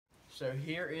So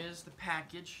here is the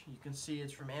package. You can see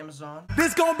it's from Amazon.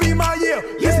 This gon' be my year.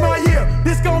 This my year.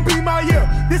 This gon' be my year.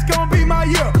 This gon' be my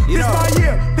year. This my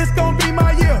year. This gon' be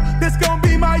my year. This gon'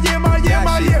 be my year. My year.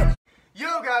 My year.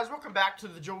 Yo guys, welcome back to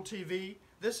the Joel TV.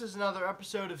 This is another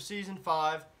episode of Season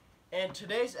 5. And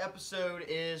today's episode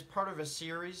is part of a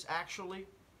series, actually,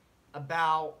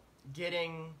 about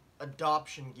getting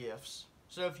adoption gifts.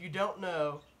 So if you don't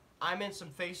know, I'm in some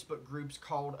Facebook groups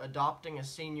called Adopting a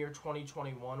Senior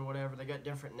 2021, whatever. They got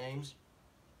different names.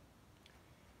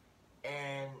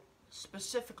 And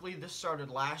specifically, this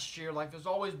started last year. Like, there's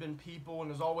always been people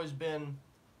and there's always been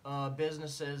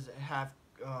businesses that have,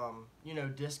 you know,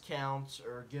 discounts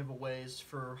or giveaways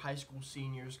for high school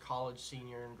seniors, college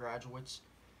senior, and graduates.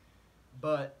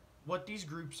 But what these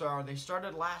groups are, they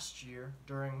started last year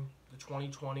during the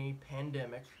 2020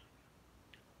 pandemic.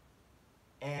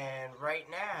 And right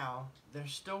now, they're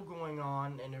still going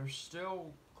on, and there's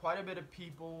still quite a bit of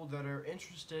people that are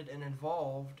interested and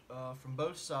involved from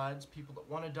both sides. People that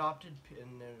want adopted,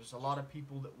 and there's a lot of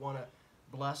people that want to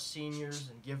bless seniors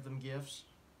and give them gifts.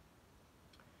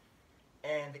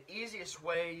 And the easiest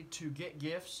way to get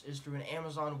gifts is through an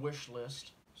Amazon wish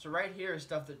list. So right here is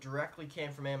stuff that directly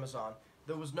came from Amazon.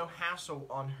 There was no hassle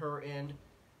on her end.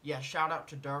 Yeah, shout out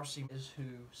to Darcy, who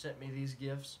sent me these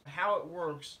gifts. How it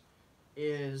works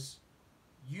is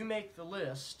you make the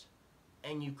list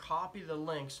and you copy the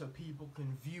link so people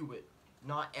can view it,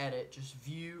 not edit, just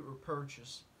view or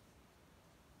purchase.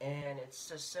 And it's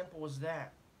as simple as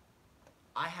that.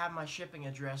 I have my shipping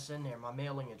address in there, my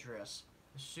mailing address.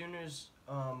 As soon as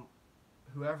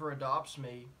whoever adopts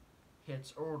me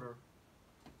hits order,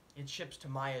 it ships to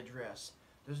my address.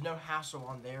 There's no hassle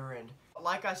on their end.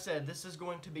 Like I said, this is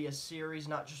going to be a series,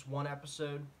 not just one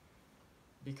episode,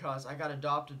 because I got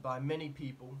adopted by many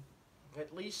people,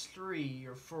 at least 3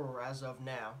 or 4 as of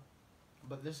now.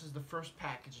 But this is the first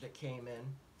package that came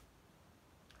in.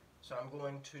 So I'm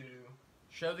going to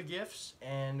show the gifts,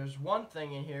 and there's one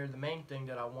thing in here, the main thing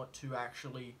that I want to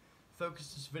actually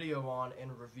focus this video on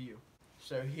and review.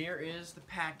 So here is the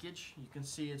package. You can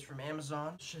see it's from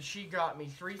Amazon. So she got me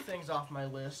 3 things off my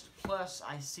list, plus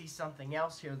I see something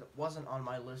else here that wasn't on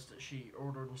my list that she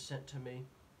ordered and sent to me.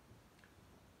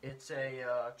 It's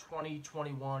a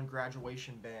 2021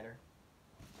 graduation banner,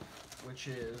 which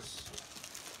is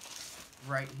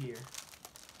right here.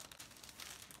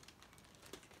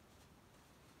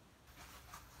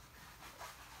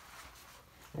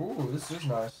 Ooh, this is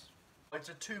nice. It's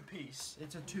a 2-piece.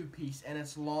 It's a 2-piece, and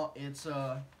it's long. It's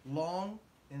long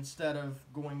instead of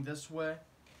going this way.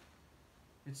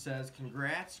 It says,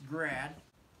 "Congrats, grad,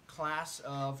 class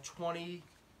of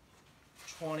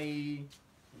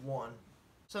 2021."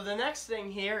 So the next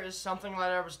thing here is something that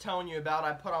I was telling you about.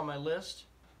 I put on my list,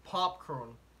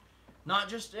 popcorn. Not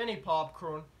just any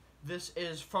popcorn. This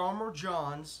is Farmer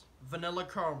John's Vanilla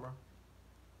Caramel.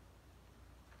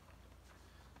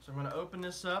 So I'm going to open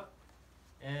this up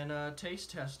and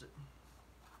taste test it.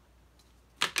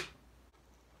 If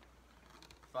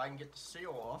I can get the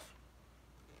seal off.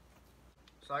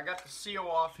 So I got the seal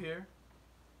off here,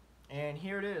 and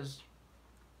here it is.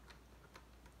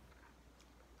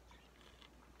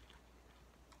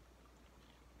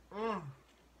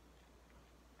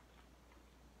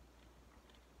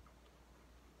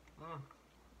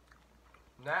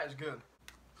 That is good.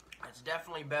 It's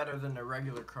definitely better than the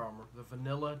regular caramel. The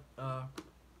vanilla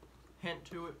hint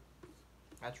to it,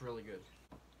 that's really good.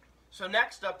 So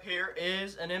next up here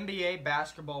is an NBA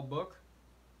basketball book.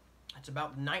 It's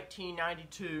about the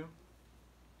 1992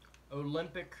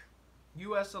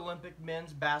 U.S. Olympic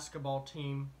men's basketball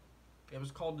team. It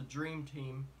was called the Dream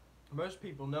Team. Most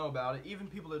people know about it. Even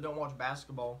people that don't watch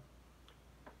basketball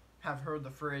have heard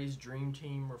the phrase Dream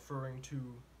Team referring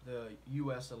to the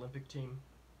U.S. Olympic team.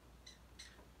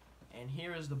 And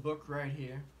here is the book right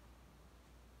here.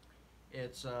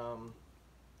 It's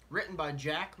written by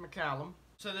Jack McCallum.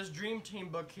 So this Dream Team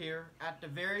book here, at the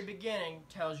very beginning,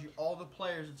 tells you all the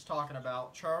players it's talking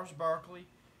about. Charles Barkley,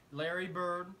 Larry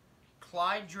Bird,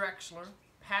 Clyde Drexler,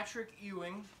 Patrick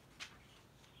Ewing,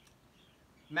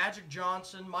 Magic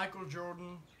Johnson, Michael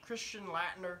Jordan, Christian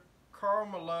Laettner, Karl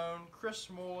Malone, Chris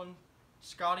Mullin,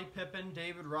 Scottie Pippen,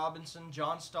 David Robinson,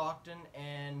 John Stockton,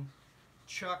 and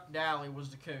Chuck Daly was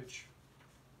the coach.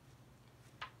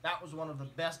 That was one of the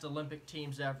best Olympic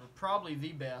teams ever. Probably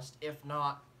the best, if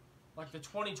not. Like the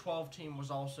 2012 team was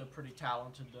also pretty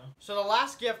talented though. So the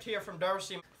last gift here from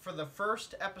Darcy for the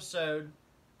first episode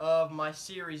of my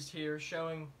series here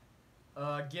showing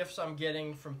gifts I'm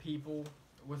getting from people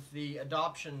with the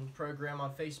adoption program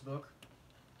on Facebook.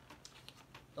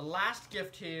 The last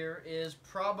gift here is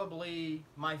probably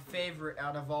my favorite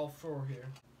out of all 4 here.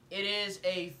 It is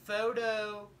a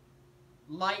photo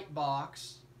light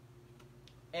box,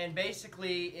 and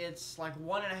basically it's like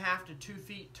 1.5 to 2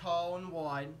 feet tall and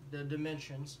wide, the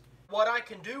dimensions. What I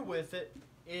can do with it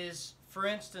is, for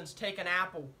instance, take an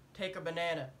apple, take a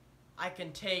banana. I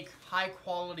can take high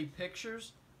quality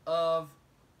pictures of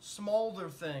smaller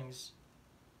things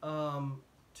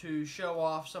to show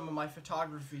off some of my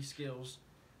photography skills.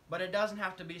 But it doesn't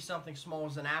have to be something small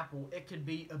as an apple. It could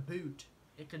be a boot.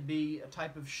 It could be a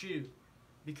type of shoe,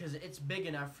 because it's big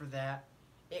enough for that.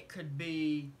 It could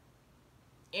be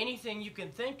anything you can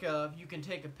think of, you can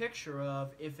take a picture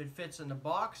of if it fits in the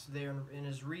box there and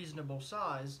is reasonable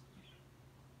size.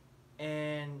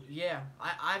 And yeah,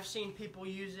 I've seen people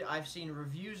use it. I've seen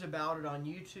reviews about it on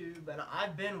YouTube, and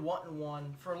I've been wanting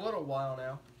one for a little while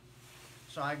now.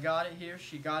 So I got it here.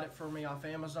 She got it for me off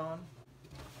Amazon.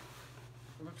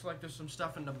 It looks like there's some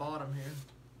stuff in the bottom here.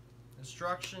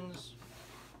 Instructions,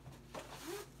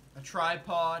 a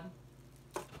tripod,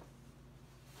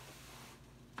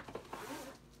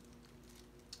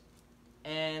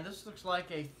 and this looks like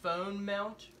a phone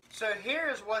mount. So here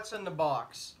is what's in the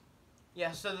box.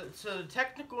 Yeah, so the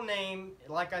technical name,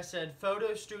 like I said,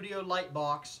 Photo Studio Light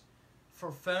Box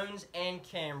for phones and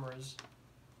cameras.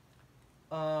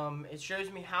 It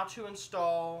shows me how to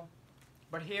install,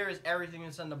 but here is everything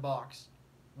that's in the box.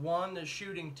 One, the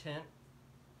shooting tent,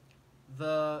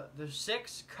 the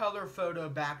 6 color photo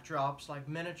backdrops, like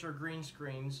miniature green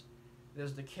screens.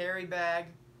 There's the carry bag.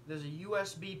 There's a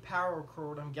USB power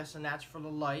cord. I'm guessing that's for the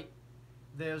light.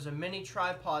 There's a mini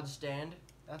tripod stand.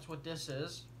 That's what this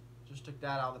is. Just took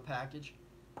that out of the package.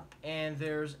 And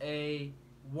there's a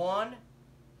 1,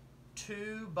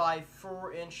 2 by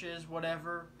 4 inches,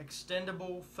 whatever,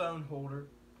 extendable phone holder.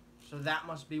 So that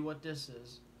must be what this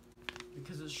is,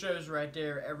 because it shows right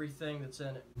there everything that's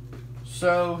in it.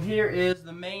 So here is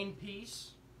the main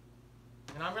piece,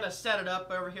 and I'm going to set it up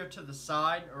over here to the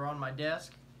side or on my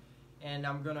desk, and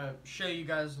I'm going to show you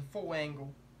guys the full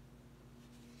angle.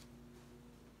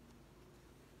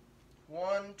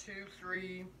 1, 2,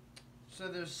 3. So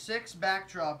there's 6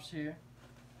 backdrops here.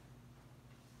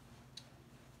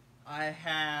 I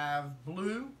have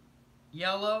blue,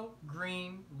 yellow,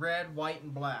 green, red, white,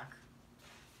 and black.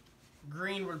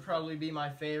 Green would probably be my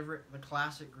favorite, the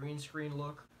classic green screen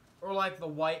look. Or like the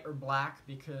white or black,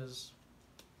 because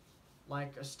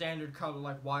like a standard color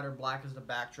like white or black as the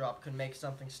backdrop can make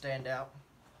something stand out.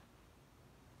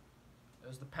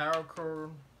 There's the power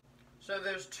cord. So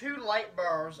there's 2 light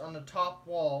bars on the top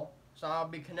wall. So I'll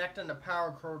be connecting the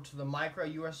power cord to the micro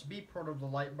USB port of the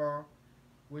light bar,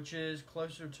 which is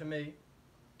closer to me.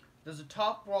 There's a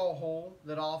top wall hole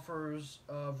that offers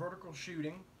vertical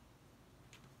shooting.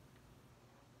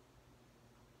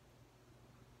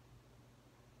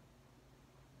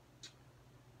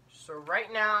 So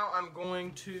right now I'm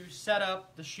going to set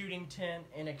up the shooting tent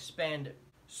and expand it.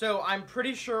 So I'm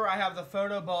pretty sure I have the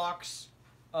photo box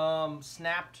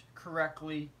snapped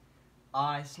correctly.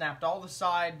 I snapped all the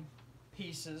side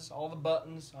pieces, all the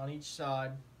buttons on each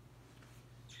side.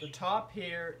 The top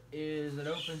here is, it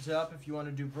opens up if you want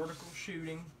to do vertical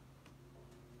shooting.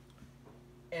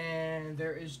 And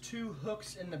there is 2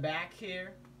 hooks in the back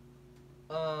here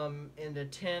in the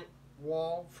tent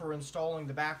wall for installing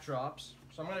the backdrops.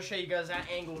 So I'm going to show you guys that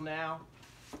angle now.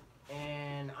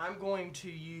 And I'm going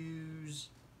to use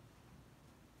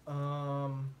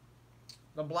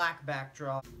the black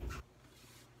backdrop.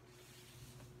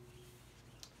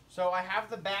 So I have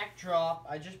the backdrop.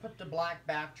 I just put the black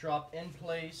backdrop in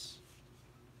place.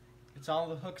 It's all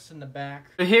the hooks in the back.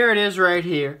 So here it is right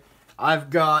here. I've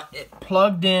got it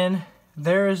plugged in.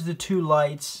 There is the 2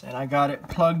 lights, and I got it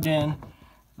plugged in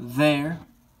there.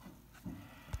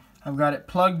 I've got it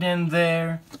plugged in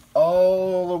there,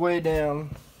 all the way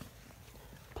down,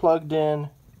 plugged in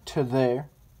to there.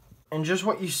 And just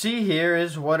what you see here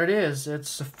is what it is.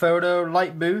 It's a photo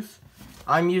light booth.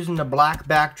 I'm using the black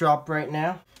backdrop right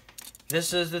now.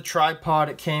 This is the tripod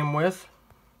it came with.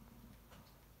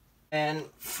 And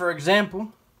for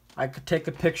example, I could take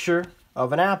a picture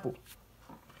of an apple.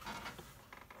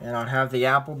 And I'd have the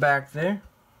apple back there.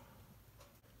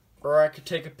 Or I could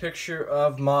take a picture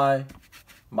of my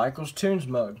Michael's Tunes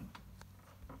mug.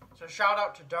 So shout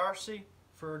out to Darcy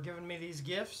for giving me these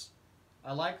gifts.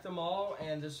 I like them all,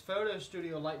 and this photo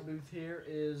studio light booth here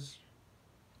it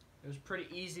was pretty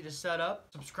easy to set up.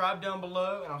 Subscribe down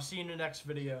below, and I'll see you in the next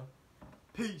video.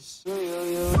 Peace.